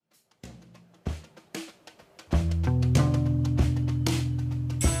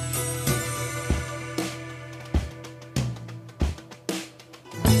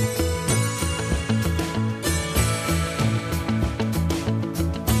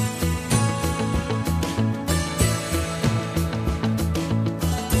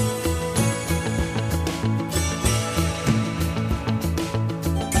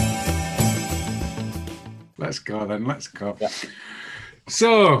go then. Let's go. Yeah.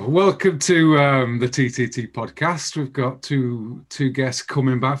 So, welcome to the TTT podcast. We've got two guests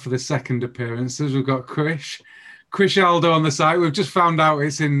coming back for the second appearances. We've got Chris Aldo on the site. We've just found out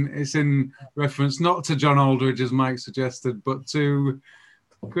it's in reference not to John Aldridge as Mike suggested, but to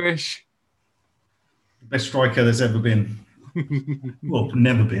Chris. Best striker there's ever been. Well,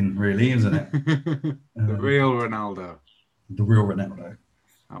 never been, really, isn't it? The real Ronaldo. The real Ronaldo.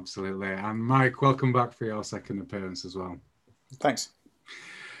 Absolutely. And Mike, welcome back for your second appearance as well. Thanks.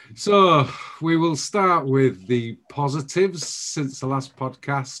 So we will start with the positives. Since the last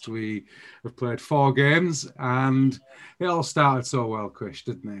podcast, we have played 4 games, and it all started so well, Chris,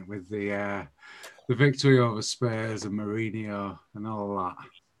 didn't it? With the victory over Spurs and Mourinho and all that.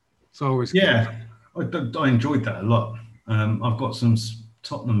 It's always good. I enjoyed that a lot. I've got some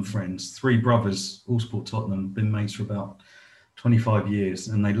Tottenham friends, 3 brothers, all support Tottenham, been mates for about 25 years,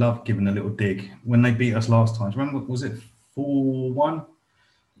 and they love giving a little dig. When they beat us last time, remember, was it 4-1?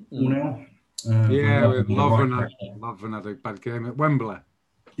 4-0? Yeah, with Lovren had a bad game at Wembley.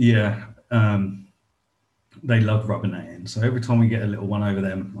 Yeah, they love rubbing that in. So every time we get a little one over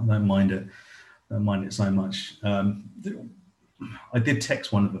them, I don't mind it. I don't mind it so much. I did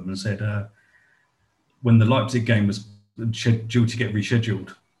text one of them and said, when the Leipzig game was due to get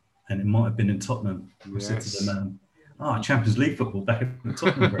rescheduled, and it might have been in Tottenham, I said to them, Champions League football back in the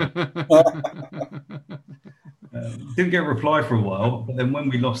Tottenham. Didn't get a reply for a while, but then when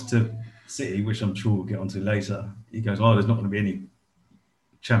we lost to City, which I'm sure we'll get onto later, he goes, there's not going to be any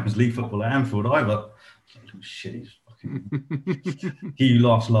Champions League football at Anfield either. Oh, shit, he's fucking... He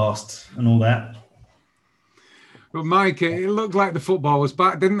laughs last and all that. But Mike, it looked like the football was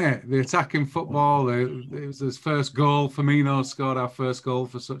back, didn't it? The attacking football. It was his first goal. Firmino scored our first goal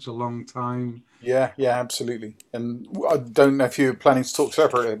for such a long time. Yeah, absolutely. And I don't know if you're planning to talk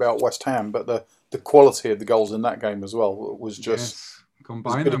separately about West Ham, but the quality of the goals in that game as well was just... Yes.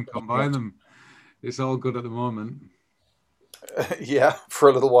 Combine them. It's all good at the moment. Yeah, for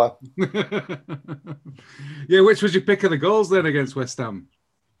a little while. Yeah, which was your pick of the goals then against West Ham?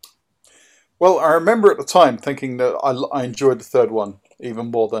 Well, I remember at the time thinking that I enjoyed the third one even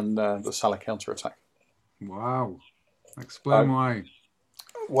more than the Salah counter-attack. Wow. Explain why.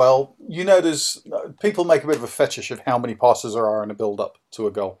 Well, there's people make a bit of a fetish of how many passes there are in a build-up to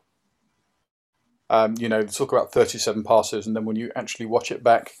a goal. They talk about 37 passes, and then when you actually watch it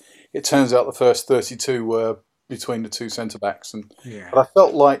back, it turns out the first 32 were between the 2 centre-backs. But I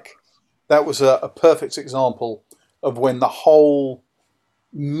felt like that was a perfect example of when the whole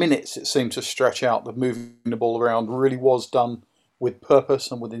minutes it seemed to stretch out, the moving the ball around really was done with purpose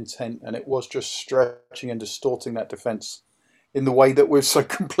and with intent, and it was just stretching and distorting that defence in the way that we've so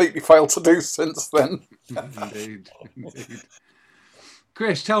completely failed to do since then. Indeed.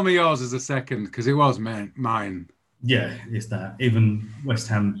 Chris, tell me yours as a second, because it was mine. Yeah, it's that. Even West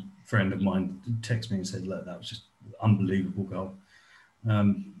Ham friend of mine texted me and said, look, that was just an unbelievable goal.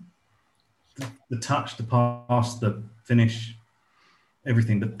 The touch, the pass, the finish,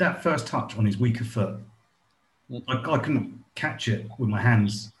 everything. But that first touch on his weaker foot, I couldn't catch it with my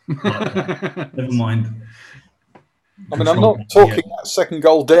hands. Like that. Never mind. I mean, I'm not talking that second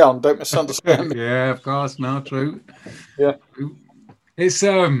goal down. Don't misunderstand me. Yeah, of course. No, true. Yeah. It's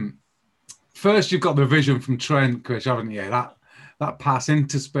first you've got the vision from Trent, Chris, haven't you? That pass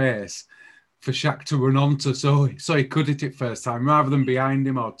into space for Shaq to run onto, so he could hit it first time rather than behind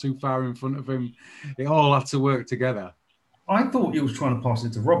him or too far in front of him. It all had to work together. I thought he was trying to pass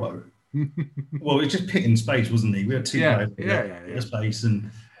it to Robbo. Well, it was just pitting space, wasn't he? We had 2 players in space,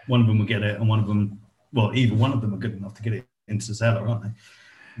 and one of them would get it, and one of them, either one of them are good enough to get it into the cellar, aren't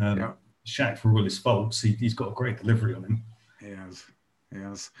they? Shaq, for all his faults, he's got a great delivery on him. He has.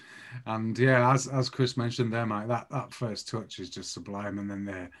 And as Chris mentioned there, Mike, that first touch is just sublime, and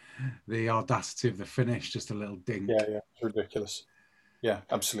then the audacity of the finish, just a little ding. Yeah, it's ridiculous. Yeah,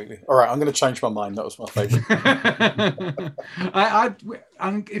 absolutely. All right, I'm going to change my mind. That was my favourite.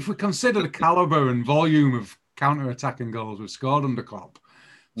 And if we consider the calibre and volume of counter-attacking goals we've scored under Klopp,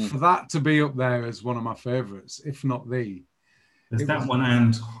 for that to be up there as one of my favourites, if not the... There's that one,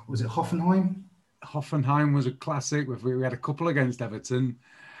 and was it Hoffenheim? Hoffenheim was a classic. We had a couple against Everton.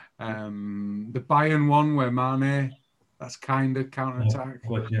 The Bayern one where Mane, that's kind of counter-attack.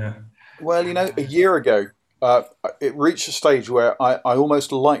 Well, a year ago, it reached a stage where I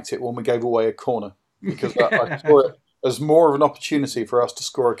almost liked it when we gave away a corner, because I saw it as more of an opportunity for us to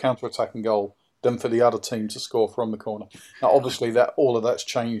score a counter-attacking goal than for the other team to score from the corner. Now, obviously, all of that's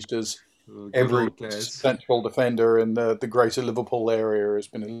changed as every central defender in the greater Liverpool area has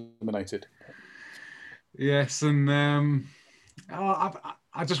been eliminated. Yes, and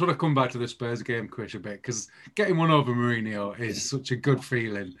I just want to come back to the Spurs game, Chris, a bit, because getting one over Mourinho is such a good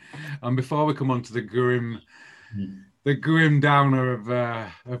feeling. And before we come on to the grim downer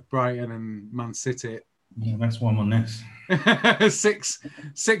of Brighton and Man City. Yeah, that's why I'm on this.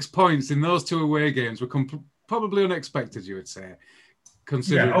 6 points in those 2 away games were probably unexpected, you would say.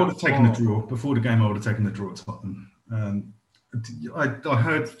 Yeah, I would have taken the draw. Before the game, I would have taken the draw at Tottenham. I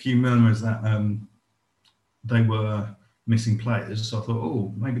heard a few murmurs that they were missing players, so I thought,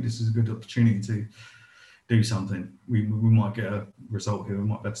 oh, maybe this is a good opportunity to do something. We might get a result here. We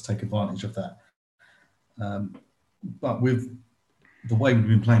might be able to take advantage of that. But with the way we've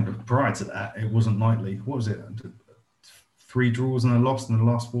been playing prior to that, it wasn't likely. What was it? 3 draws and a loss in the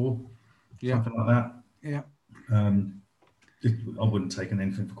last 4? Something like that. Yeah. I wouldn't take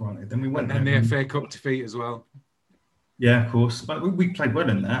anything for granted. Then we went and the FA Cup defeat as well. Yeah, of course. But we played well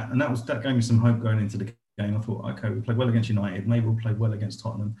in that, and that gave me some hope going into the game. I thought, okay, we played well against United. Maybe we'll play well against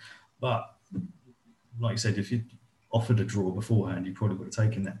Tottenham. But like you said, if you offered a draw beforehand, you probably would have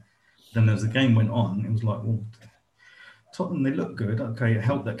taken it. Then as the game went on, it was like, well, Tottenham, they look good. Okay, it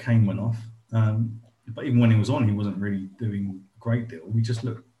helped that Kane went off. But even when he was on, he wasn't really doing a great deal. We just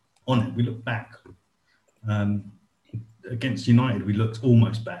looked on it. We looked back. Against United, we looked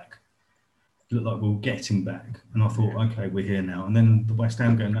almost back. It looked like we were getting back. And I thought, okay, we're here now. And then the West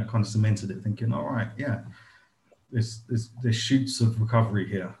Ham game, that kind of cemented it, thinking, all right, yeah, there's shoots of recovery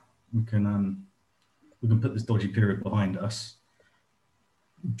here. We can put this dodgy period behind us,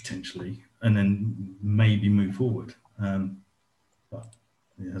 potentially, and then maybe move forward. But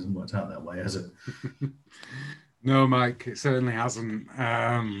it hasn't worked out that way, has it? No, Mike, it certainly hasn't.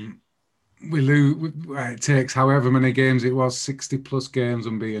 It takes however many games it was, 60 plus games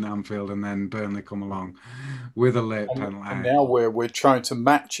unbeaten at Anfield, and then Burnley come along with a late penalty. And now we're trying to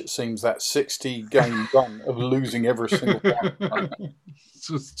match, it seems, that 60 game run of losing every single time.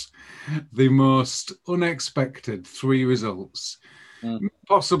 Just the most unexpected 3 results.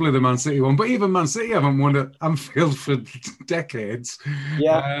 Possibly the Man City one, but even Man City haven't won at Anfield for decades.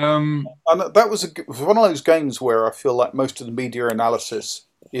 Yeah, and that was one of those games where I feel like most of the media analysis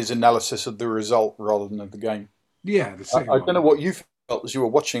is analysis of the result rather than of the game. Yeah, I don't know what you felt as you were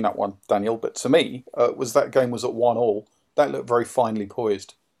watching that one, Daniel, but to me, that game was at 1-1. That looked very finely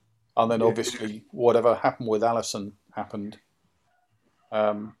poised, and then obviously whatever happened with Alisson happened.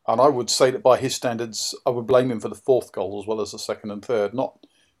 And I would say that by his standards, I would blame him for the 4th goal as well as the 2nd and 3rd. Not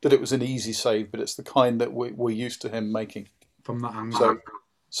that it was an easy save, but it's the kind that we're used to him making. From that angle.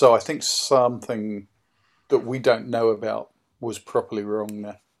 So I think something that we don't know about was properly wrong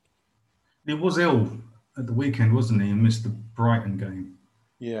there. He was ill at the weekend, wasn't he? And missed the Brighton game.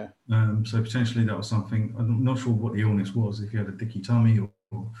 Yeah. So potentially that was something. I'm not sure what the illness was, if he had a dicky tummy or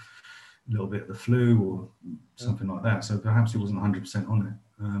a little bit of the flu or something like that. So perhaps he wasn't 100% on it.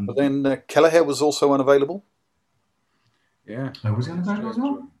 But then Kelleher was also unavailable. Yeah. Oh, was he unavailable as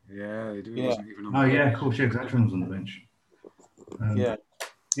well? Yeah, he Yeah. wasn't even on Oh, the yeah, bench. of course, yeah, because Atron was on the bench. Yeah.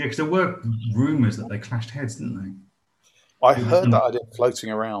 Yeah, because there were rumours that they clashed heads, didn't they? I heard that idea floating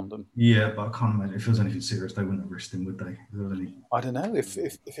around. And yeah, but I can't imagine if it was anything serious, they wouldn't have risked him, would they? I don't know. If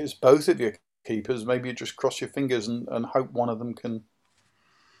it's both of your keepers, maybe you just cross your fingers and hope one of them can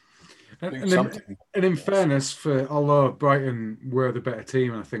do something. And in fairness, although Brighton were the better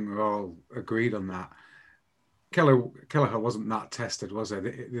team, and I think we're all agreed on that, Kelleher wasn't that tested, was he?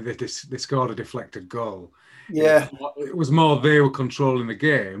 They scored a deflected goal. Yeah. It was more they were controlling the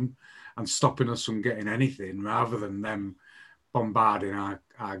game and stopping us from getting anything rather than them bombarding our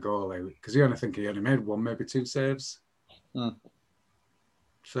goalie. Because I think he only made 1, maybe 2 saves.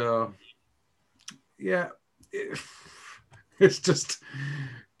 So, yeah, it's just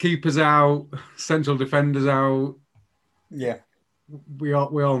keepers out, central defenders out. Yeah. We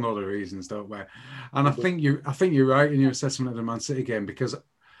all know the reasons, don't we? And I think you're right in your assessment of the Man City game, because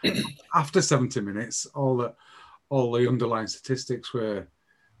after 70 minutes, all the underlying statistics were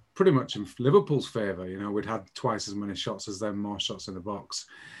pretty much in Liverpool's favour. You know, we'd had twice as many shots as them, more shots in the box.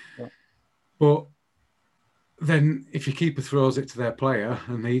 Yeah. But then, if your keeper throws it to their player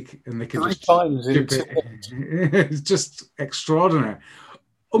and they can 3 just times chip it, it's just extraordinary,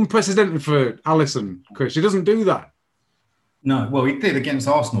 unprecedented for Alisson. Chris, he doesn't do that. No, well, he did against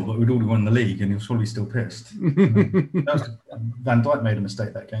Arsenal, but we'd already won the league, and he was probably still pissed. Van Dijk made a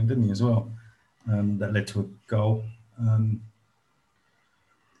mistake that game, didn't he, as well? That led to a goal.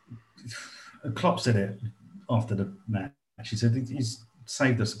 Klopp said it after the match. He said he's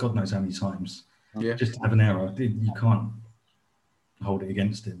saved us God knows how many times. Yeah. Just to have an error, you can't hold it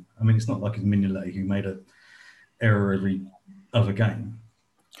against him. I mean, it's not like it's Mignolet who made an error every other game.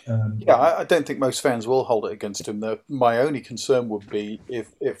 Yeah, I don't think most fans will hold it against him. My only concern would be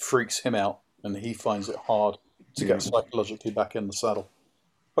if it freaks him out and he finds it hard to get psychologically back in the saddle.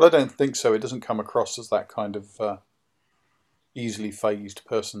 But I don't think so. It doesn't come across as that kind of easily phased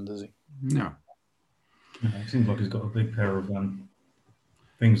person, does he? No. It seems like he's got a big pair of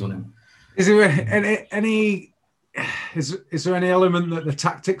things on him. Is there any element that the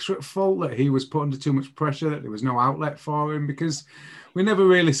tactics were at fault, that he was put under too much pressure, that there was no outlet for him? Because we never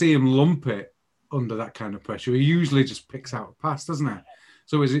really see him lump it under that kind of pressure. He usually just picks out a pass, doesn't he?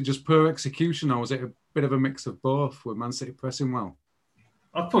 So is it just poor execution, or was it a bit of a mix of both with Man City pressing well?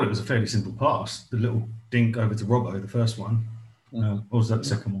 I thought it was a fairly simple pass. The little dink over to Robbo, the first one. Or was that the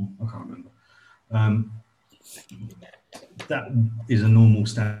second one? I can't remember. That is a normal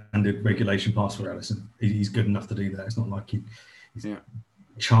standard regulation pass for Alisson. He's good enough to do that. It's not like he's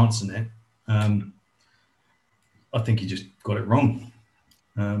chancing it. I think he just got it wrong.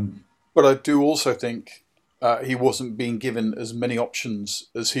 But I do also think he wasn't being given as many options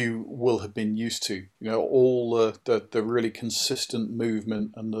as he will have been used to. You know, all the really consistent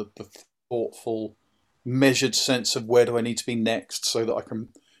movement and the thoughtful, measured sense of where do I need to be next so that I can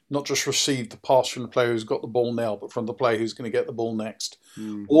not just receive the pass from the player who's got the ball now, but from the player who's going to get the ball next.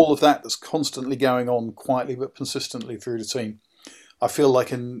 All of that's constantly going on quietly but consistently through the team. I feel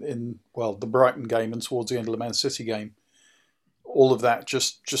like in the Brighton game and towards the end of the Man City game, all of that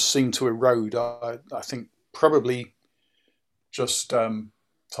just seemed to erode. I think probably just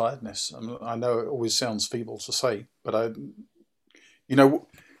tiredness. I know it always sounds feeble to say, but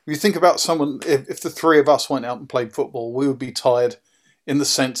you think about someone, if the three of us went out and played football, we would be tired in the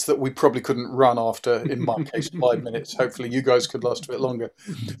sense that we probably couldn't run after, in my case, 5 minutes. Hopefully you guys could last a bit longer.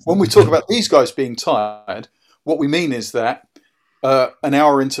 When we talk about these guys being tired, what we mean is that an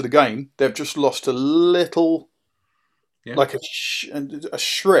hour into the game, they've just lost a little, like a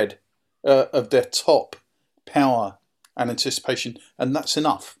shred of their top power and anticipation. And that's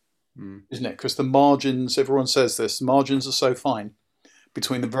enough, isn't it? Because the margins, everyone says this, the margins are so fine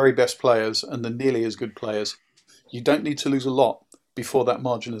between the very best players and the nearly as good players. You don't need to lose a lot before that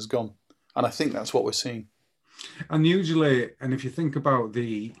margin is gone. And I think that's what we're seeing. And usually, and if you think about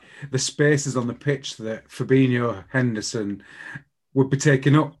the spaces on the pitch that Fabinho, Henderson would be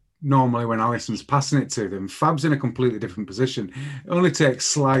taking up normally when Alisson's passing it to them, Fab's in a completely different position. It only takes a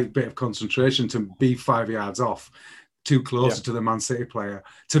slight bit of concentration to be 5 yards off, too closer to the Man City player,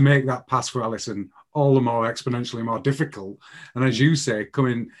 to make that pass for Alisson all the more exponentially more difficult. And as you say,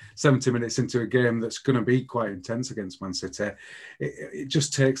 coming 70 minutes into a game that's going to be quite intense against Man City, it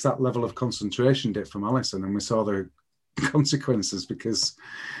just takes that level of concentration dip from Alisson, and we saw the consequences because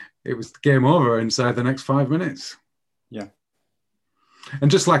it was game over inside the next 5 minutes. Yeah. And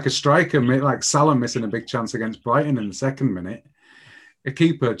just like a striker, like Salah missing a big chance against Brighton in the second minute, a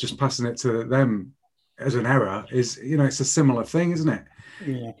keeper just passing it to them as an error is, it's a similar thing, isn't it?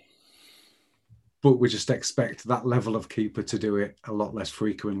 Yeah. But we just expect that level of keeper to do it a lot less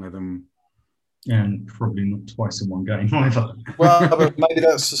frequently than... And probably not twice in one game either. Well, but maybe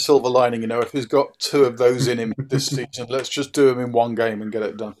that's the silver lining, if he's got two of those in him this season, let's just do them in one game and get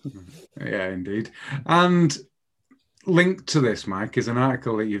it done. Yeah, indeed. And linked to this, Mike, is an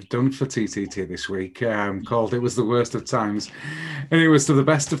article that you've done for TTT this week called "It Was the Worst of Times," and it was to the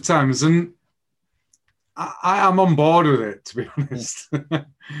best of times. And I am on board with it, to be honest. Do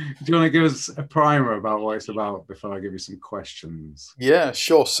you want to give us a primer about what it's about before I give you some questions? Yeah,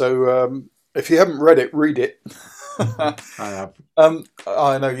 sure. So if you haven't read it, read it. I have.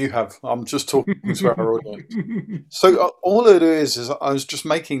 I know you have. I'm just talking to our audience. So all it is I was just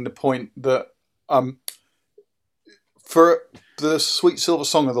making the point that for the Sweet Silver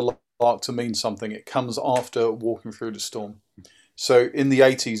Song of the Lark to mean something, it comes after Walking Through the Storm. So in the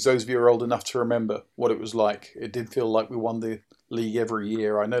 80s, those of you who are old enough to remember what it was like, it did feel like we won the league every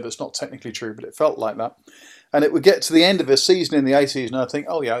year. I know that's not technically true, but it felt like that. And it would get to the end of a season in the 80s and I'd think,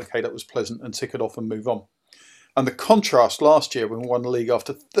 oh yeah, okay, that was pleasant, and tick it off and move on. And the contrast last year when we won the league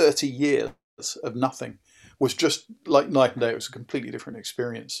after 30 years of nothing was just like night and day. It was a completely different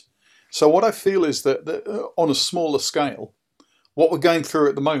experience. So what I feel is that on a smaller scale, what we're going through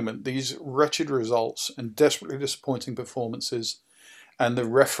at the moment, these wretched results and desperately disappointing performances and the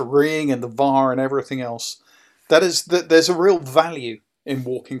refereeing and the VAR and everything else, there's a real value in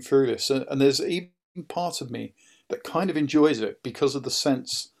walking through this. And there's even part of me that kind of enjoys it because of the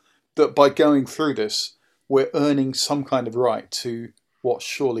sense that by going through this, we're earning some kind of right to what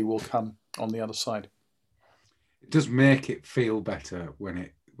surely will come on the other side. It does make it feel better when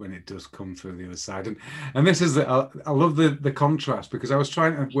it does come through the other side. And this is, I love the contrast, because I was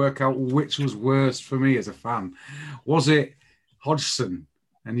trying to work out which was worst for me as a fan. Was it Hodgson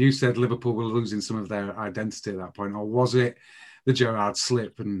And you said Liverpool were losing some of their identity at that point, or was it the Gerrard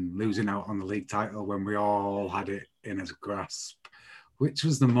slip and losing out on the league title when we all had it in a grasp? Which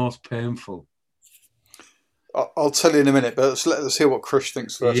was the most painful? I'll tell you in a minute, but let's hear what Chris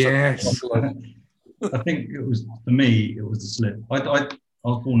thinks first. Yes. I think it was, for me, it was the slip. I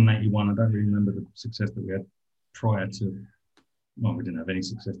was born in 81. I don't really remember the success that we had prior to, well, we didn't have any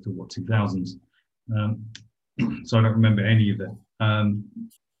success till, 2000s. So I don't remember any of it.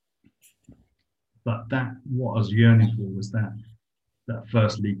 But what I was yearning for was that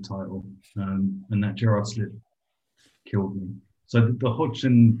first league title, and that Gerrard slip killed me. So the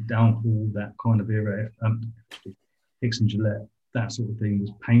Hodgson downfall, that kind of era, Hicks and Gillette, that sort of thing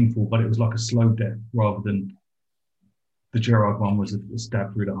was painful, but it was like a slow death rather than the Gerrard one was a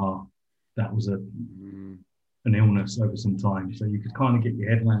stab through the heart. That was an illness over some time. So you could kind of get your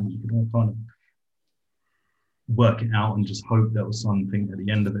head around it. You could kind of work it out and just hope there was something at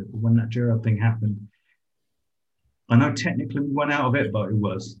the end of it. But when that Gerrard thing happened, I know technically we went out of it, but we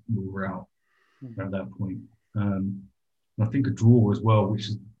were out at that point. I think a draw as well, which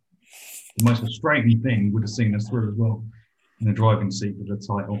is the most frustrating thing, would have seen us through as well in the driving seat of the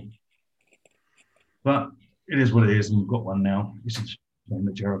title. But it is what it is, and we've got one now. It's a shame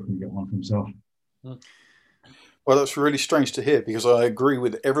that Gerrard can get one for himself. Well, that's really strange to hear, because I agree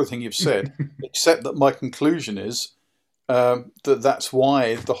with everything you've said, except that my conclusion is that's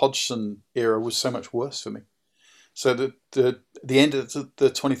why the Hodgson era was so much worse for me. So the end of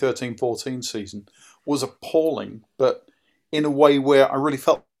the 2013-14 season was appalling, but in a way where I really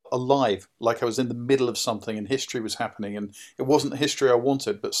felt alive, like I was in the middle of something and history was happening, and it wasn't the history I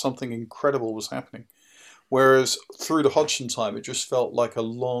wanted, but something incredible was happening. Whereas through the Hodgson time, it just felt like a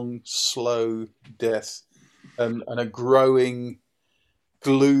long, slow death and a growing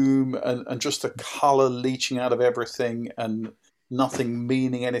gloom and just a colour leaching out of everything and nothing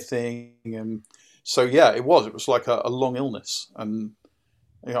meaning anything. And so, yeah, it was like a long illness. And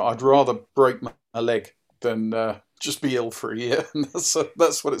I'd rather break my leg than just be ill for a year. And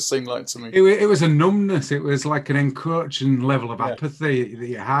that's what it seemed like to me. It was a numbness. It was like an encroaching level of apathy that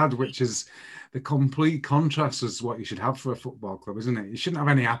you had, which is the complete contrast is what you should have for a football club, isn't it? You shouldn't have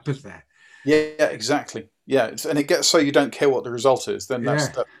any apathy. Yeah, exactly. Yeah, and it gets so you don't care what the result is, then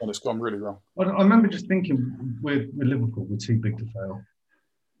that's when it's gone really wrong. I remember just thinking with Liverpool, we're too big to fail.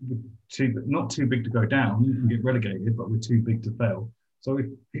 Not too big to go down and get relegated, but we're too big to fail. So if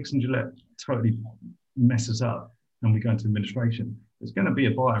Hicks and Gillette totally messes up and we go into administration, there's going to be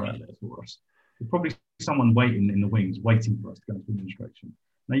a buyer out there for us. There's probably someone waiting in the wings, waiting for us to go into administration.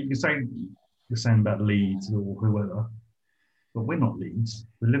 Now, you can say the same about Leeds or whoever, but we're not Leeds.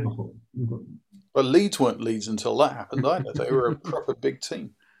 We're Liverpool. But Leeds weren't Leeds until that happened either. They were a proper big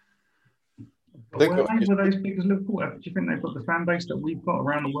team. Were they as big as Liverpool? Do you think they've got the fan base that we've got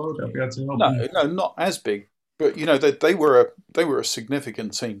around the world that'll be able to help them? No, not as big. But they were a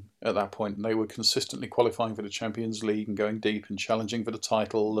significant team at that point, and they were consistently qualifying for the Champions League and going deep and challenging for the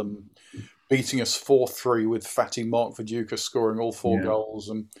title and beating us 4-3 with fatty Mark Viduka scoring all 4 goals.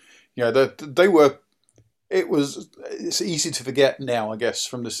 And they were. It's easy to forget now, I guess,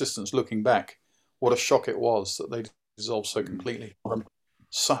 from the distance looking back, what a shock it was that they dissolved so completely from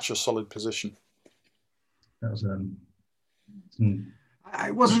such a solid position. That was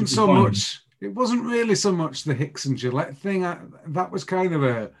it wasn't so much. It wasn't really so much the Hicks and Gillette thing. That was kind of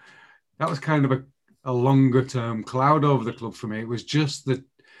a longer term cloud over the club for me. It was just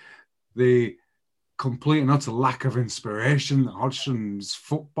the complete and utter lack of inspiration that Hodgson's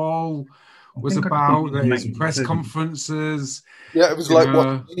football was about. His press conferences. Yeah, it was like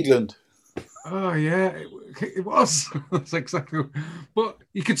what England. Oh yeah, it was. That's exactly. But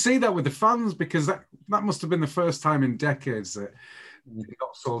you could see that with the fans, because that must have been the first time in decades that it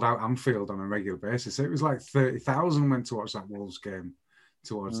got sold out Anfield on a regular basis. It was like 30,000 went to watch that Wolves game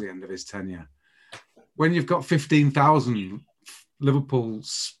towards the end of his tenure. When you've got 15,000 Liverpool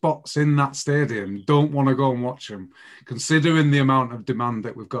spots in that stadium, don't want to go and watch them, considering the amount of demand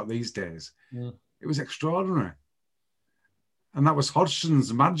that we've got these days. It was extraordinary. And that was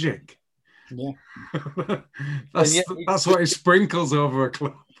Hodgson's magic. Yeah. that's what he sprinkles over a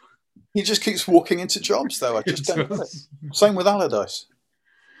club. He just keeps walking into jobs, though. I just don't get it. Same with Allardyce.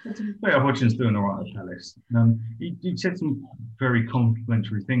 Hodgson's doing all right at Palace. He said some very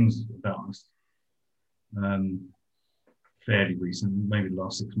complimentary things about us fairly recent, maybe the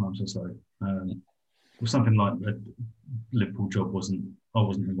last 6 months or so. It was something like the Liverpool job I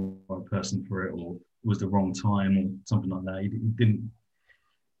wasn't the right person for it, or it was the wrong time, or something like that. He didn't.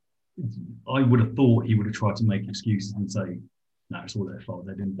 I would have thought he would have tried to make excuses and say, no, it's all their fault.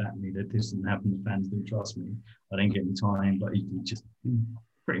 They didn't back me. This didn't happen. The fans didn't trust me. I didn't get any time. But he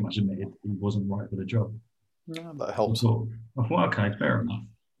pretty much admitted he wasn't right for the job. Yeah, that helps. I thought, okay, fair enough.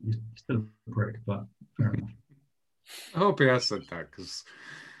 He's still a prick, but fair enough. I hope he has said that because,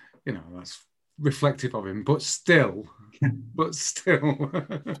 that's reflective of him. But still. Paul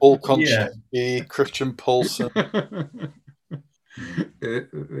Konchesky, Christian Poulsen.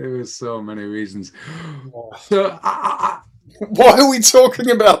 There was so many reasons. So why are we talking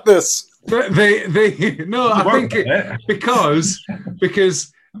about this? I think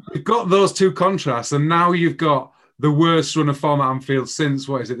because you've got those two contrasts, and now you've got the worst run of form at Anfield since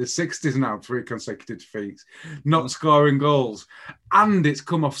the 60s now, 3 consecutive defeats, not scoring goals, and it's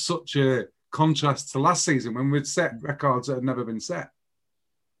come off such a contrast to last season when we'd set records that had never been set.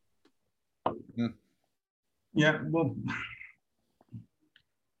 Yeah, well,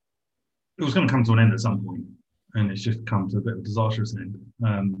 it was going to come to an end at some point, and it's just come to a bit of a disastrous end.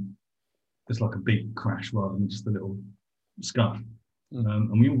 It's like a big crash rather than just a little scuff.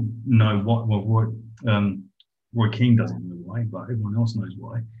 And we all know Roy Keane doesn't know why, but everyone else knows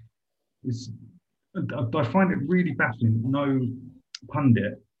why. I find it really baffling that no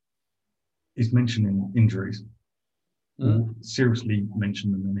pundit is mentioning injuries. Or seriously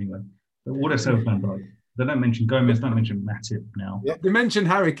mention them anyway. But what if Spurs fans like? They don't mention Gomez, don't mention Matip now. Yeah. They mentioned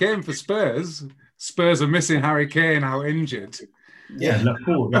Harry Kane for Spurs. Spurs are missing Harry Kane out injured. Yeah,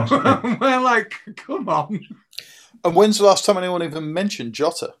 Laporte. Well, come on. And when's the last time anyone even mentioned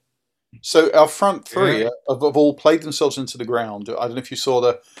Jota? So our front three have all played themselves into the ground. I don't know if you saw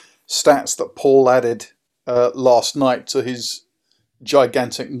the stats that Paul added last night to his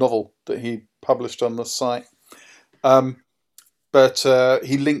gigantic novel that he published on the site. But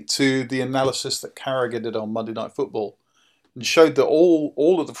he linked to the analysis that Carragher did on Monday Night Football and showed that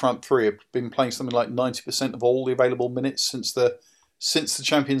all of the front three have been playing something like 90% of all the available minutes since the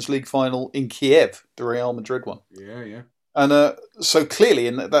Champions League final in Kiev, the Real Madrid one. Yeah. And so clearly,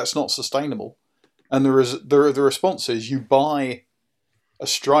 that's not sustainable. And the response is you buy a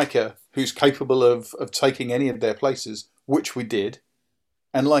striker who's capable of taking any of their places, which we did,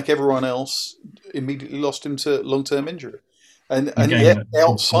 and like everyone else, immediately lost him to long-term injury. And yet,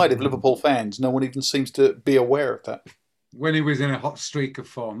 outside of Liverpool fans, no one even seems to be aware of that. When he was in a hot streak of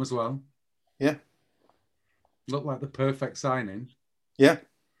form as well. Yeah. Looked like the perfect signing. Yeah.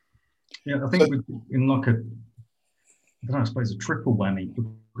 Yeah, I think I suppose a triple whammy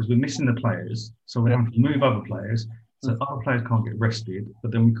because we're missing the players, so we have to move other players, so other players can't get rested,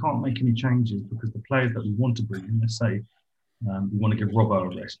 but then we can't make any changes because the players that we want to bring in, let's say we want to give Robbo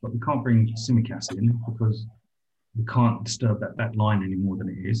a rest, but we can't bring Tsimikas in because we can't disturb that back line any more than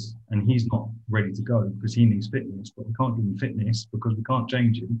it is, and he's not ready to go because he needs fitness, but we can't give him fitness because we can't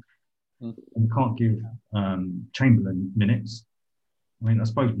change him, and we can't give Chamberlain minutes. I mean, I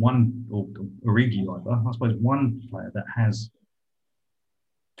suppose one, or Origi either, I suppose one player that has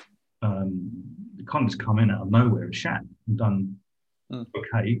can't just come in out of nowhere is Shat and done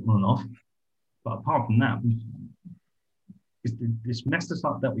okay on and off. But apart from that, it's messed us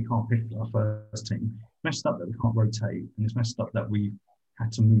up that we can't pick our first team, messed up that we can't rotate, and it's messed up that we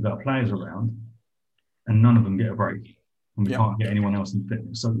had to move our players around and none of them get a break and we can't get anyone else in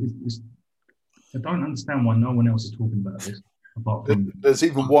fitness. So I don't understand why no one else is talking about this. There's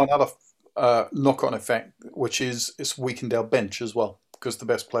even one other knock-on effect, which is it's weakened our bench as well because the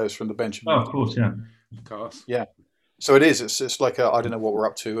best players from the bench. Of course, yeah. Of course. Yeah. So it is. It's like I don't know what we're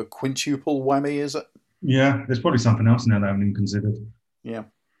up to. A quintuple whammy, is it? Yeah, there's probably something else now that I haven't even considered. Yeah.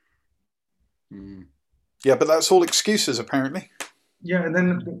 Yeah, but that's all excuses, apparently. Yeah, and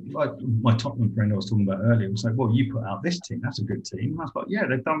then like my Tottenham friend I was talking about earlier was like, well, you put out this team, that's a good team. I was like, yeah,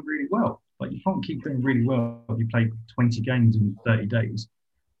 they've done really well. Like, you can't keep doing really well if you play 20 games in 30 days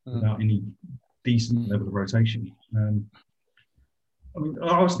without any decent level of rotation. I mean,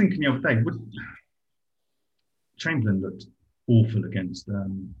 I was thinking the other day, Chamberlain looked awful against,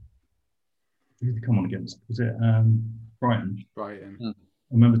 who did he come on against? Was it Brighton? Brighton. I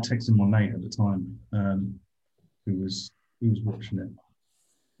remember texting my mate at the time who was watching it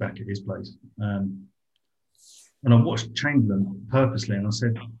back at his place. And I watched Chamberlain purposely and I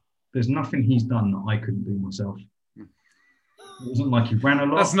said, there's nothing he's done that I couldn't do myself. It wasn't like he ran a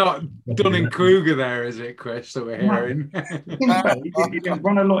lot. That's not Dunning-Kruger there, is it, Chris, that we're hearing? He didn't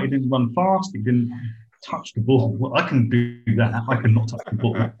run a lot. He didn't run fast. He didn't touch the ball. Well, I can do that. I can not touch the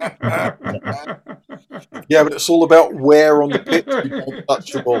ball. Yeah, but it's all about where on the pitch you don't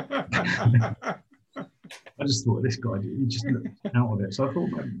touch the ball. I just thought this guy, he just looked out of it. So I thought,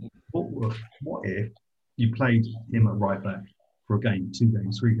 what if you played him at right back for a game, 2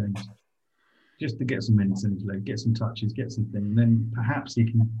 games, 3 games, just to get some minutes in his leg, get some touches, get something, and then perhaps he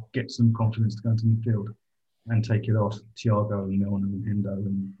can get some confidence to go into midfield. and take it off Thiago and Milner and Hendo,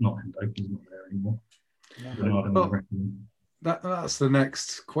 and not Hendo, he's not there anymore. Well, that's the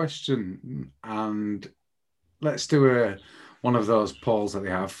next question, and let's do one of those polls that they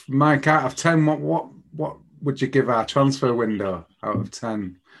have. Mike, out of 10, what would you give our transfer window out of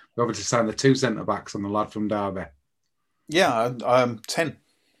 10? We obviously signed the 2 centre backs and the lad from Derby. Yeah, 10.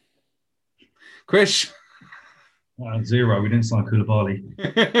 Chris? 0. We didn't sign Koulibaly.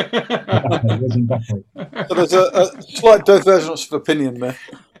 So there's a slight divergence of opinion there.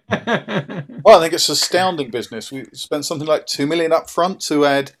 Well, I think it's astounding business. We spent something like 2 million up front to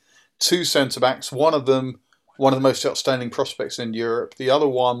add 2 centre backs. One of them, one of the most outstanding prospects in Europe. The other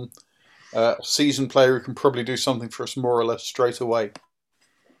one, a seasoned player who can probably do something for us more or less straight away.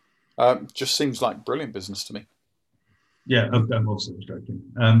 Just seems like brilliant business to me. Yeah, I'm also joking.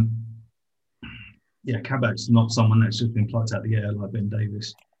 Yeah, Kabak's not someone that's just been plucked out of the air like Ben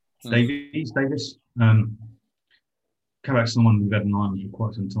Davies. Davies. Kabak's someone we've had an eye on for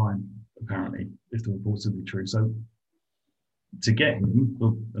quite some time, apparently, if the reports are true. So to get him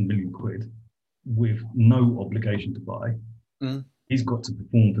for £1 million with no obligation to buy, he's got to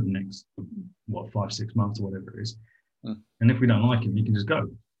perform for the next 5-6 months or whatever it is. And if we don't like him, he can just go.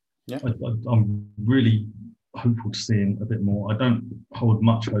 Yeah, I'm really hopeful to see him a bit more. I don't hold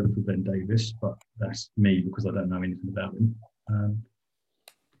much hope for Ben Davies, but that's me because I don't know anything about him.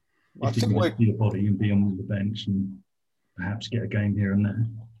 If he can be a body and be on the bench and perhaps get a game here and there.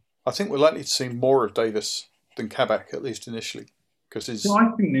 I think we're likely to see more of Davies than Kabak, at least initially. Because I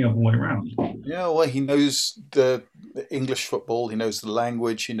think the other way around. Yeah, well, he knows the English football, he knows the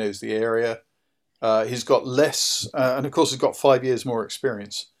language, he knows the area. He's got less, and of course he's got 5 years more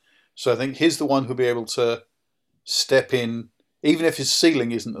experience. So I think he's the one who'll be able to step in, even if his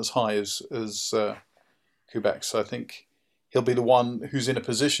ceiling isn't as high as Kabak. So I think he'll be the one who's in a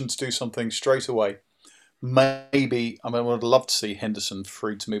position to do something straight away. Maybe, I would love to see Henderson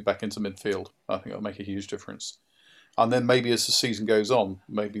free to move back into midfield. I think that'll make a huge difference. And then maybe as the season goes on,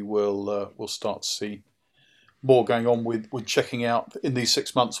 maybe we'll start to see more going on with checking out in these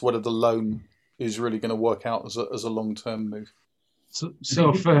 6 months whether the loan is really going to work out as a long-term move.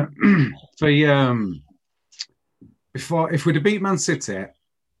 So for before, if we'd have beat Man City,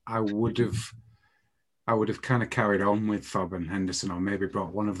 I would have kind of carried on with Fab and Henderson, or maybe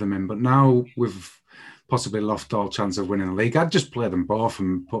brought one of them in. But now we've possibly lost all chance of winning the league, I'd just play them both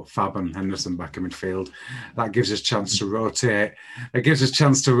and put Fab and Henderson back in midfield. That gives us a chance to rotate. It gives us a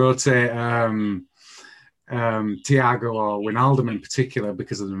chance to rotate Thiago or Wijnaldum in particular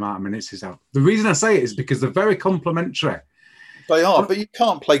because of the amount of minutes he's out. The reason I say it is because they're very complementary. They are, but you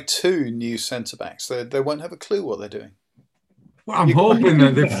can't play 2 new centre-backs. They won't have a clue what they're doing. Well, I'm hoping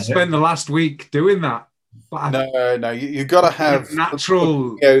that they've spent the last week doing that. But no, you've got to have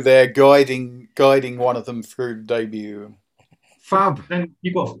natural there guiding one of them through the debut. Fab. Then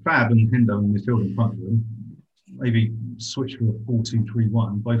you've got Fab and Hendo in midfield in front of them. Maybe switch for a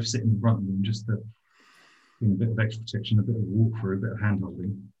 4-2-3-1, both sit in front of them just to give them a bit of extra protection, a bit of walk through, a bit of hand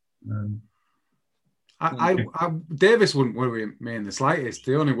holding. Davis wouldn't worry me in the slightest.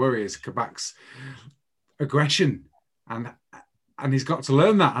 The only worry is Kabak's aggression, and he's got to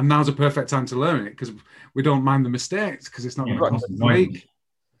learn that. And now's a perfect time to learn it because we don't mind the mistakes because it's not going to cost the league.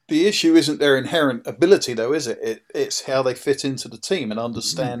 The issue isn't their inherent ability, though, is it? It's how they fit into the team and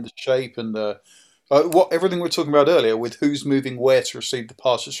understand the shape and everything we were talking about earlier with who's moving where to receive the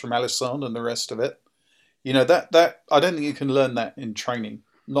passes from Alisson and the rest of it. You know that I don't think you can learn that in training.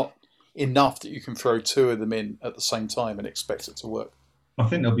 Not enough that you can throw 2 of them in at the same time and expect it to work. I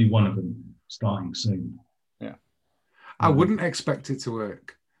think there'll be one of them starting soon. Yeah, I wouldn't expect it to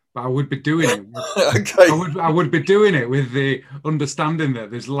work, but I would be doing it. Okay, I would be doing it with the understanding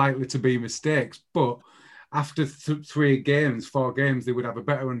that there's likely to be mistakes. But after 4 games, they would have a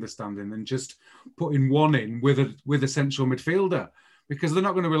better understanding than just putting one in with a central midfielder, because they're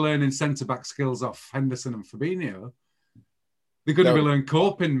not going to be learning centre back skills off Henderson and Fabinho. They're going to be learning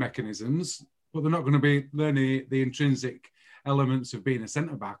coping mechanisms, but they're not going to be learning the intrinsic elements of being a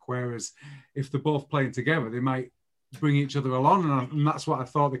centre-back, whereas if they're both playing together, they might bring each other along, and that's what I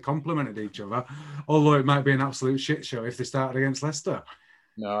thought they complemented each other, although it might be an absolute shit show if they started against Leicester.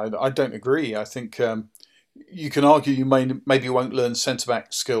 No, I don't agree. I think you can argue you maybe won't learn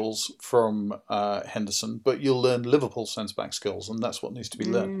centre-back skills from Henderson, but you'll learn Liverpool centre-back skills, and that's what needs to be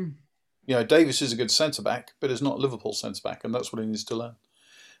learned. You know, Davies is a good centre-back, but is not a Liverpool centre-back, and that's what he needs to learn.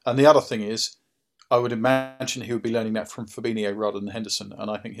 And the other thing is, I would imagine he would be learning that from Fabinho rather than Henderson,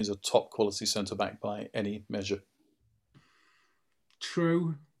 and I think he's a top-quality centre-back by any measure.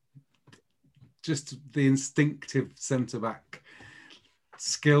 True. Just the instinctive centre-back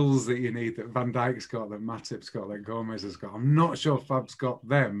skills that you need that Van Dijk's got, that Matip's got, that Gomez has got. I'm not sure Fab's got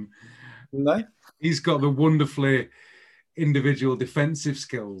them. No. He's got the wonderfully individual defensive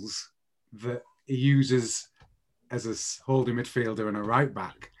skills that he uses as a holding midfielder and a right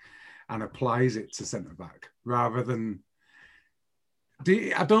back and applies it to centre back rather than.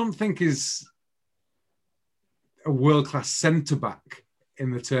 I don't think he's a world-class centre back in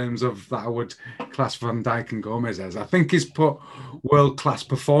the terms of that I would class Van Dijk and Gomez as. I think he's put world-class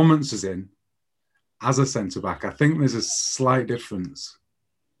performances in as a centre back. I think there's a slight difference.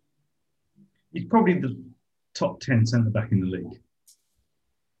 He's probably the top 10 centre back in the league.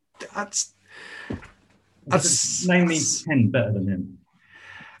 That's name me 10 better than him.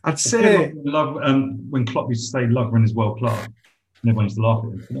 I'd say when Klopp used to say Lovren is world class, and everyone used to laugh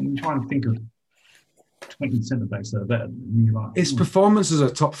at him. But I'm trying to think of 20 centre backs that are better than him. Like, his performances are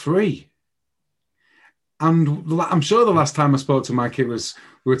top 3. And I'm sure the last time I spoke to Mike, we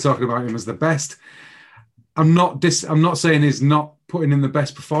were talking about him as the best. I'm not saying he's not putting in the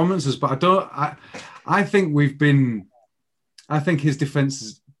best performances, but I think his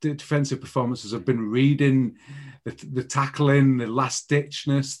defensive performances have been reading, the tackling, the last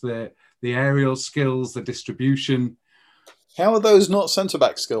ditchness, the aerial skills, the distribution. How are those not centre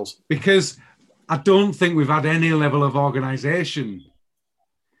back skills? Because I don't think we've had any level of organisation.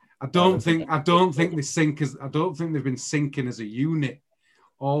 I don't think they've been sinking as a unit,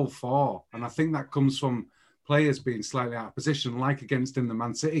 all 4. And I think that comes from players being slightly out of position, like against in the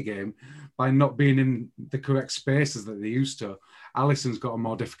Man City game, by not being in the correct spaces that they used to. Alisson's got a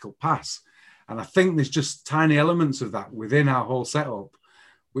more difficult pass. And I think there's just tiny elements of that within our whole setup,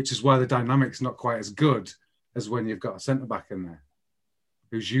 which is why the dynamic's not quite as good as when you've got a centre-back in there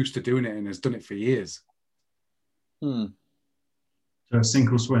who's used to doing it and has done it for years. So a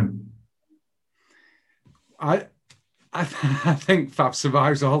sink or swim? I think Fab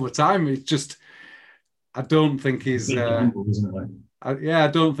survives all the time. It's just, I don't think he's... I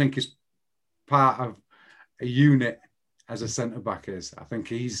don't think he's part of a unit as a centre-back is. I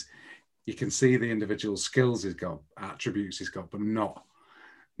think you can see the individual skills he's got, attributes he's got, but not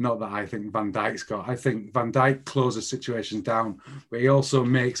that I think Van Dijk's got. I think Van Dijk closes situations down, but he also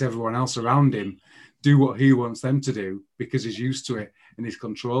makes everyone else around him do what he wants them to do because he's used to it and he's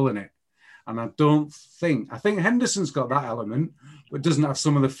controlling it. And I think Henderson's got that element, but doesn't have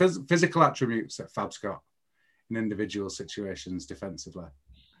some of the physical attributes that Fab's got in individual situations defensively.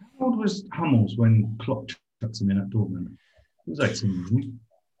 How old was Hummels when Klopp chucked him in at Dortmund? He was 18, wasn't he?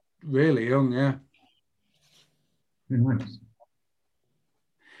 Really young, yeah. Very nice.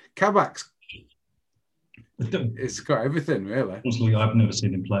 Kabak's it's got everything, really. Honestly, I've never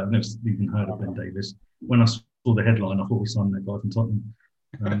seen him play. I've never even heard of Ben Davies. When I saw the headline, I thought we signed that guy from Tottenham.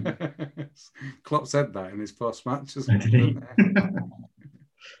 Klopp said that in his post-match, did he?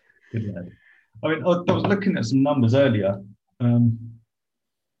 Good lad. I mean, I was looking at some numbers earlier.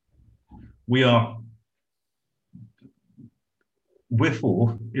 We're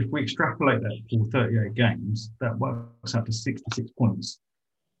fourth. If we extrapolate that for 38 games, that works out to 66 points.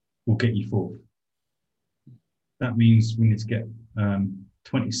 Will get you fourth. That means we need to get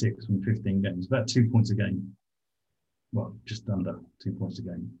 26 from 15 games. About 2 points a game. Well, just under 2 points a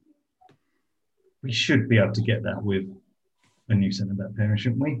game. We should be able to get that with a new centre-back pairing,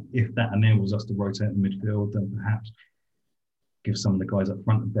 shouldn't we? If that enables us to rotate in midfield, then perhaps give some of the guys up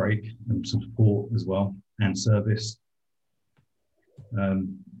front a break and some support as well, and service.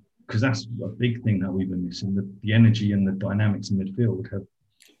 Because that's a big thing that we've been missing. The energy and the dynamics in midfield have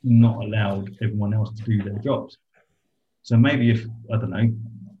not allowed everyone else to do their jobs. So maybe if, I don't know,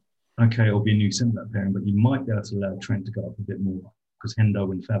 okay, it'll be a new centre-back pairing, but you might be able to allow Trent to go up a bit more because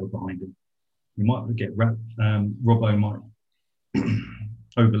Hendo and Fab are behind him. You might get Robbo might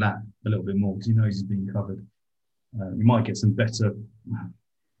overlap a little bit more because he knows he's being covered. You might get some better, I'm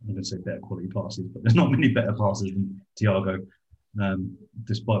going to say better quality passes, but there's not many better passes than Thiago,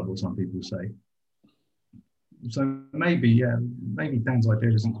 despite what some people say. So maybe Dan's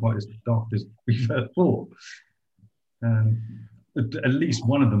idea isn't quite as daft as we thought. At least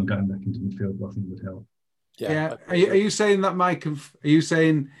one of them going back into midfield, I think, would help. Yeah. Are you saying that, Mike? Are you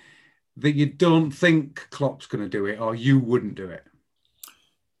saying that you don't think Klopp's going to do it, or you wouldn't do it?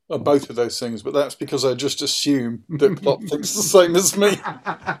 Well, both of those things, but that's because I just assume that Klopp thinks the same as me.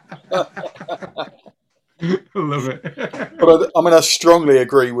 I love it. But I strongly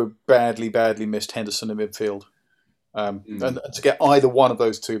agree with badly missed Henderson in midfield. And to get either one of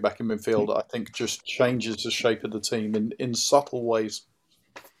those two back in midfield, I think just changes the shape of the team in subtle ways.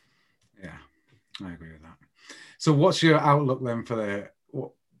 Yeah, I agree with that. So what's your outlook then for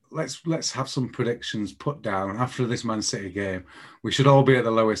let's have some predictions put down after this Man City game. We should all be at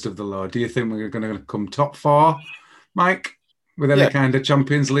the lowest of the low. Do you think we're going to come top 4, Mike, with any kind of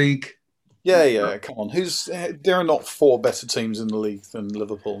Champions League? Yeah. Come on, there are not 4 better teams in the league than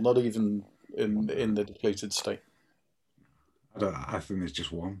Liverpool. Not even in the depleted state. I think there's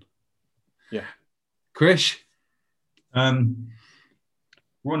just one. Yeah. Chris?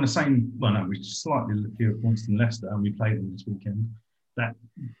 We're on the same. Well, no, we're slightly fewer points than Leicester, and we played them this weekend. That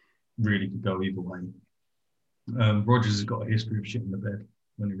really could go either way. Rodgers has got a history of shitting the bed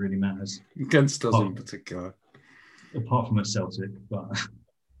when it really matters. Against us in particular. Apart from at Celtic, but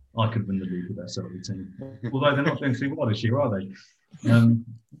I could win the league with that Celtic team. Although they're not doing too well this year, are they?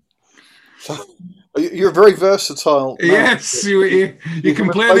 You're very versatile. Yes, you can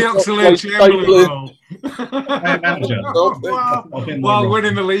play the Oxlade-Chamberlain role. While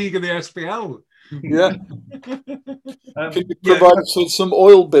winning the league and the SPL. Yeah. Can you provide us with some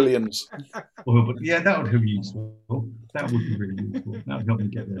oil billions? Yeah, that would be useful. That would be really useful. That would help me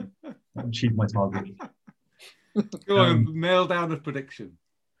get there. That would achieve my target. Go on, nail down a prediction.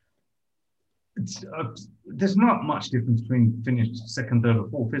 There's not much difference between finished second, third, or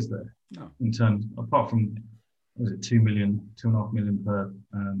fourth, is there? No. In terms, apart from, was it 2.5 million per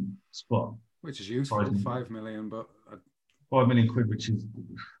spot? Which is useful, 5 million, but 5 million quid, which is.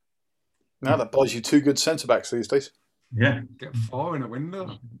 Now that buys you 2 good centre backs these days. Yeah. Get 4 in a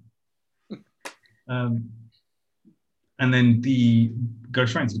window. And then go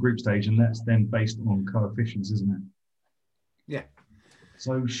straight into the group stage, and that's then based on coefficients, isn't it? Yeah.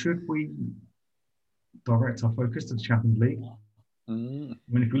 So should we direct our focus to the Champions League? I mean,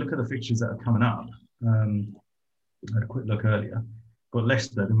 if we look at the fixtures that are coming up, I had a quick look earlier. Got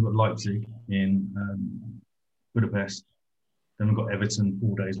Leicester, then we've got Leipzig in Budapest. Then we've got Everton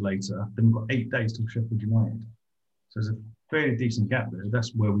 4 days later. Then we've got 8 days till Sheffield United. So there's a fairly decent gap there.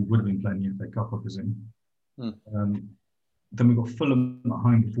 That's where we would have been playing the FA Cup, I presume. Then we've got Fulham at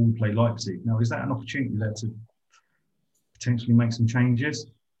home before we play Leipzig. Now, is that an opportunity there to potentially make some changes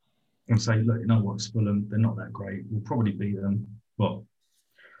and say, look, you know what, it's Fulham, they're not that great. We'll probably beat them. Well,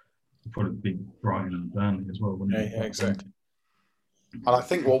 we'll probably beat Brighton and Burnley as well. Yeah, exactly. And I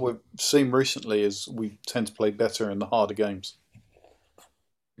think what we've seen recently is we tend to play better in the harder games.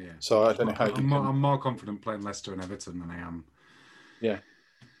 Yeah. So I don't know how I'm more confident playing Leicester and Everton than I am. Yeah.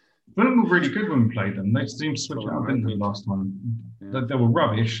 Fulham were really good when we played them. They seemed to switch up, didn't they, last time? Yeah. They were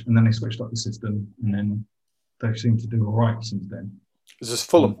rubbish, and then they switched up the system, and then they seem to do all right since then. Is this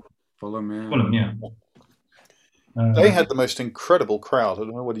Fulham? Fulham, yeah. Fulham, yeah. They had the most incredible crowd. I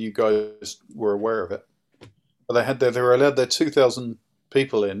don't know whether you guys were aware of it, but they were allowed their 2,000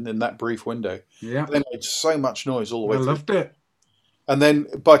 people in that brief window. Yeah. They made so much noise all the way through. I loved it. And then,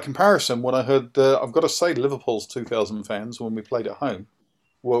 by comparison, when I heard, I've got to say, Liverpool's 2,000 fans when we played at home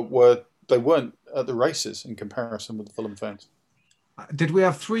they weren't at the races in comparison with the Fulham fans. Did we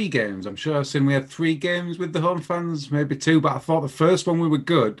have 3 games? I'm sure I've seen we had 3 games with the home fans, maybe 2, but I thought the first one we were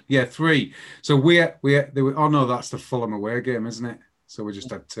good. Yeah, 3. So they were. Oh no, that's the Fulham away game, isn't it? So we just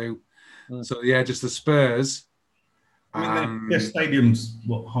had 2. So yeah, just the Spurs. I mean, their stadium's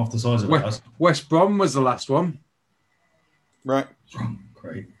half the size of ours. West Brom was the last one. Right.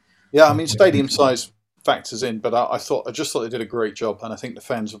 Great. Yeah, I mean, stadium size factors in, but I just thought they did a great job, and I think the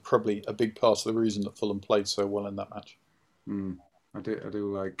fans were probably a big part of the reason that Fulham played so well in that match. I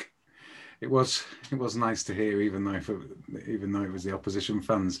do like. It was nice to hear, even though it was the opposition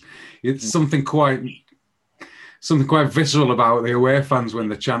fans. It's something quite visceral about the away fans when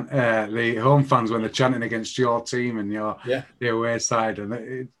the home fans when they're chanting against your team and the away side, and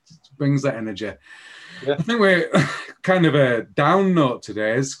it brings that energy. Yeah. I think we're kind of a down note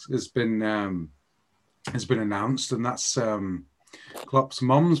today has been announced, and that's Klopp's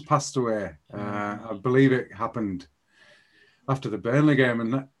mom's passed away. I believe it happened after the Burnley game,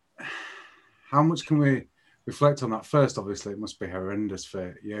 and how much can we reflect on that? First, obviously, it must be horrendous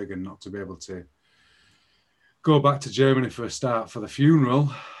for Jurgen not to be able to go back to Germany for a start for the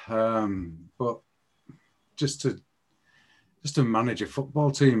funeral, but just to manage a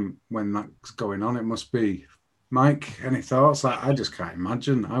football team when that's going on, it must be. Mike, any thoughts? I just can't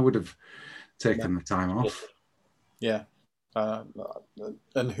imagine. I would have taken the time off. Yeah,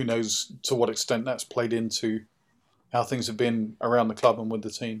 and who knows to what extent that's played into how things have been around the club and with the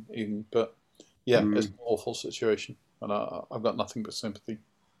team, even. But yeah, it's an awful situation, and I've got nothing but sympathy.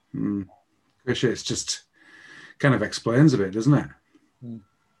 It's just kind of explains a bit, doesn't it?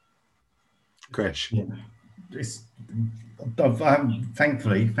 Krish? Yeah.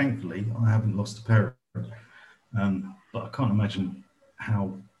 Thankfully, I haven't lost a parent, but I can't imagine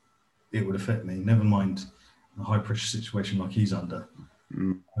how it would affect me. Never mind a high pressure situation like he's under.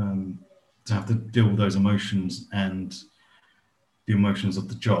 to have to deal with those emotions and the emotions of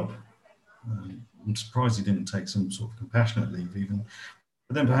the job. I'm surprised he didn't take some sort of compassionate leave even.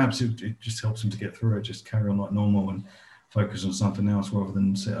 But then perhaps it just helps him to get through it, just carry on like normal and focus on something else rather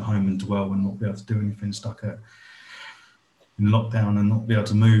than sit at home and dwell and not be able to do anything, stuck in lockdown and not be able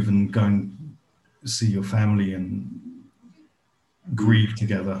to move and go and see your family and grieve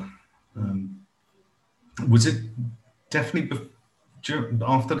together. Was it definitely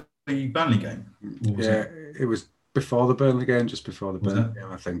after the Burnley game? It was before the Burnley game, just before the Burnley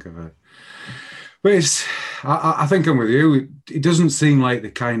game, I think of it. But I think I'm with you. It doesn't seem like the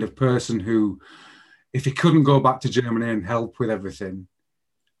kind of person who, if he couldn't go back to Germany and help with everything,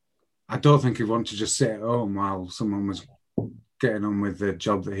 I don't think he'd want to just sit at home while someone was getting on with the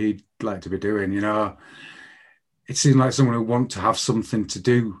job that he'd like to be doing. You know, it seemed like someone who would want to have something to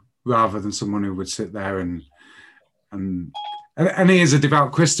do rather than someone who would sit there and he is a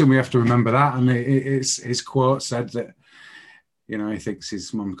devout Christian. We have to remember that. And his quote said that, you know, he thinks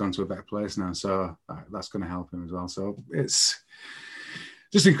his mum's gone to a better place now, so that's going to help him as well. So it's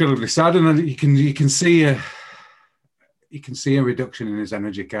just incredibly sad, and you can see a reduction in his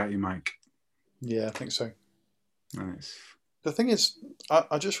energy, can't you, Mike? Yeah, I think so. Nice. The thing is,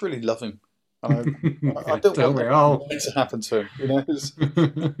 I just really love him. I don't Don't we all? want to happen to him. You know,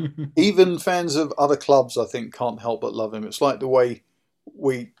 even fans of other clubs, I think, can't help but love him. It's like the way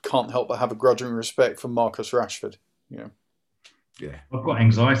we can't help but have a grudging respect for Marcus Rashford. You know. Yeah, I've got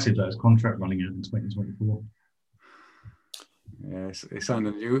anxiety about his contract running out in 2024. Yeah, he signed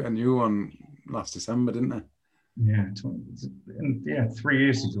a new one last December, didn't he? Yeah, 3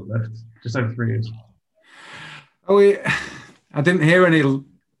 years he's got left, just over 3 years. I didn't hear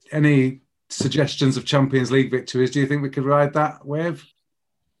any suggestions of Champions League victories. Do you think we could ride that wave?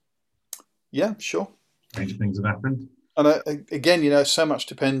 Yeah, sure. Strange things have happened. And again, you know, so much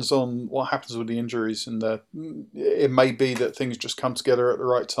depends on what happens with the injuries, and it may be that things just come together at the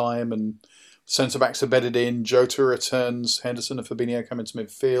right time, and centre backs are bedded in. Jota returns, Henderson and Fabinho come into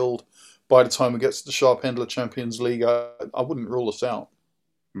midfield. By the time we get to the sharp end of the Champions League, I wouldn't rule us out.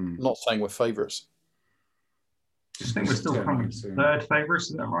 I'm not saying we're favourites. I think we're still currently third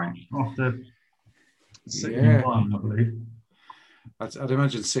favourites, is that right? After City Yeah. and Bayern, I believe. I'd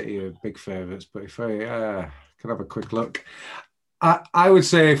imagine City are big favourites, but if I can have a quick look, I would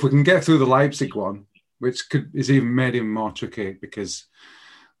say if we can get through the Leipzig one, which is even made even more tricky because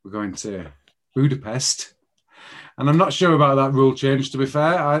we're going to Budapest, and I'm not sure about that rule change. To be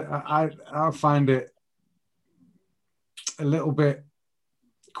fair, I find it a little bit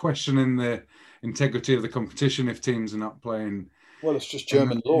questioning the integrity of the competition if teams are not playing. Well, it's just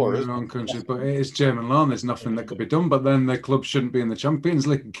German law, in their own country, but it is German law, and there's nothing that could be done. But then the club shouldn't be in the Champions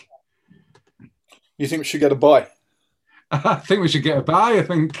League. You think we should get a bye? I think we should get a bye. I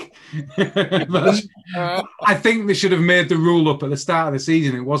think. I think they should have made the rule up at the start of the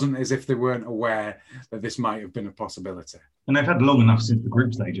season. It wasn't as if they weren't aware that this might have been a possibility. And they've had long enough since the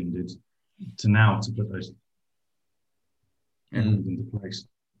group stage ended to now to put those rules into place.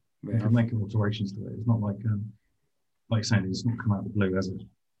 They can make alterations to it. It's not like saying it's not come out of the blue, has it?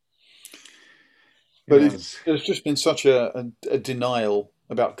 But there's just been such a denial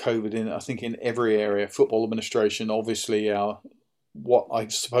about COVID I think in every area. Football administration, obviously what I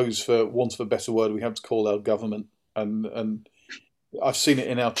suppose, for want of a better word, we have to call our government, and I've seen it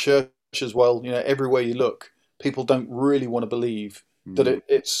in our church as well. You know, everywhere you look, people don't really want to believe that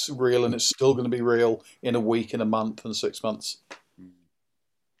it's real, and it's still going to be real in a week, in a month, and 6 months.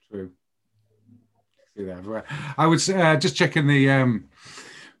 True. See that everywhere. I would say, just checking the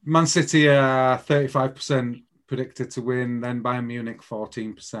Man City 35% predicted to win, then Bayern Munich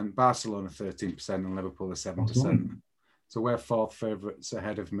 14%, Barcelona 13%, and Liverpool 7%. So we're fourth favourites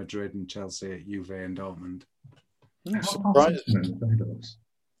ahead of Madrid and Chelsea, Juve and Dortmund. What's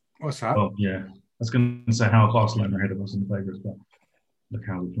that? Oh, yeah. I was going to say how Barcelona are ahead of us in the favourites, but look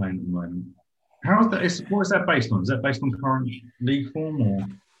how we're playing at the moment. What is that based on? Is that based on current league form, or?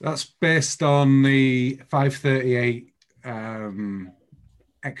 That's based on the 538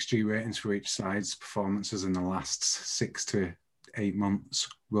 XG ratings for each side's performances in the last 6 to 8 months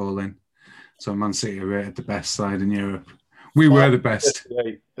rolling. So Man City are rated the best side in Europe. We were the best.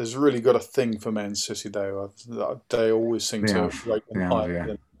 Has really got a thing for Man City, though. They always seem to rate them higher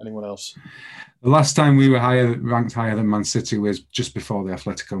than anyone else. The last time we were ranked higher than Man City was just before the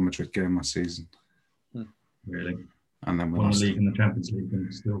Atletico Madrid game last season. Really? And then we won the lost league in the Champions League,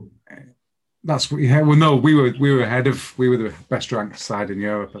 and still. We were ahead of. We were the best ranked side in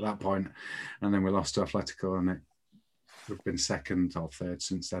Europe at that point, and then we lost to Atletico, and we've been second or third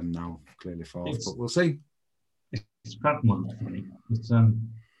since then. Now clearly fourth, but we'll see. it's perhaps more than funny. It's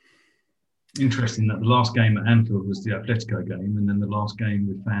interesting that the last game at Anfield was the Atletico game, and then the last game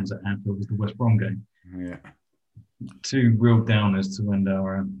with fans at Anfield was the West Brom game. Yeah. Two real downers to end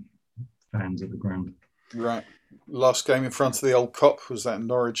our fans at the ground. Right. Last game in front of the old cop was that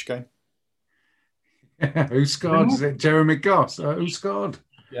Norwich game. Who scored? Is it Jeremy Goss? Who scored?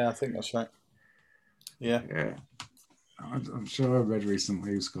 Yeah, I think that's right. Yeah. Yeah. I'm sure I read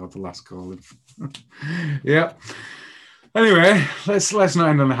recently who scored the last goal. Yeah. Anyway, let's not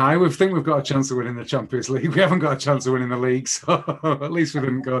end on a high. We think we've got a chance of winning the Champions League. We haven't got a chance of winning the league, so at least we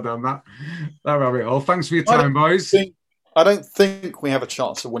didn't go down that rabbit hole. Thanks for your time, boys. I don't think we have a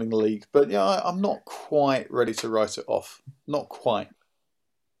chance of winning the league, but yeah, I'm not quite ready to write it off. Not quite.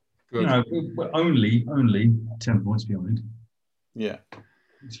 Good. We're only 10 points behind. Yeah.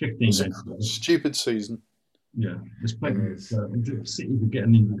 It's 15 games. Stupid season. Yeah. It's plenty. City could get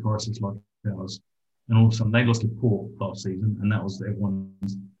an injury crisis like ours. And all of a sudden, they lost to Port last season, and that was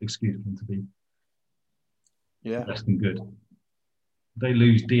everyone's excuse for them to be less than good. They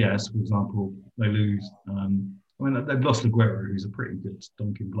lose Diaz, for example. They lose. They've lost Aguero, who's a pretty good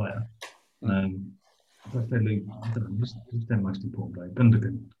stonking player. But they lose. I don't know. Who's their most important player?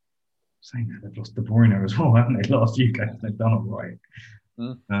 Gundogan. Saying that they've lost De Bruyne as well, haven't they? Last few games they've done all right.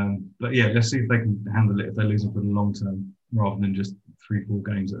 But yeah, let's see if they can handle it if they lose it for the long term, rather than just 3-4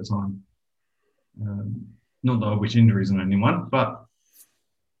 games at a time. Not that I wish injuries on anyone, but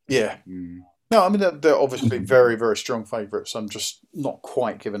yeah. No, I mean they're obviously very, very strong favourites. I'm just not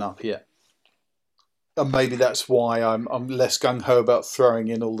quite given up yet, and maybe that's why I'm less gung ho about throwing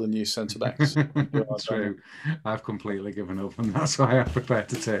in all the new centre backs. That's true. I've completely given up, and that's why I'm prepared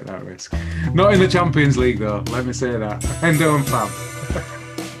to take that risk. Not in the Champions League, though. Let me say that. Endo and Fab.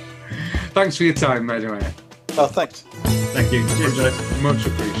 Thanks for your time, anyway. Oh, thanks. Thank you. Cheers, guys. Much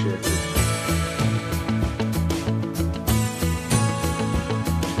appreciated.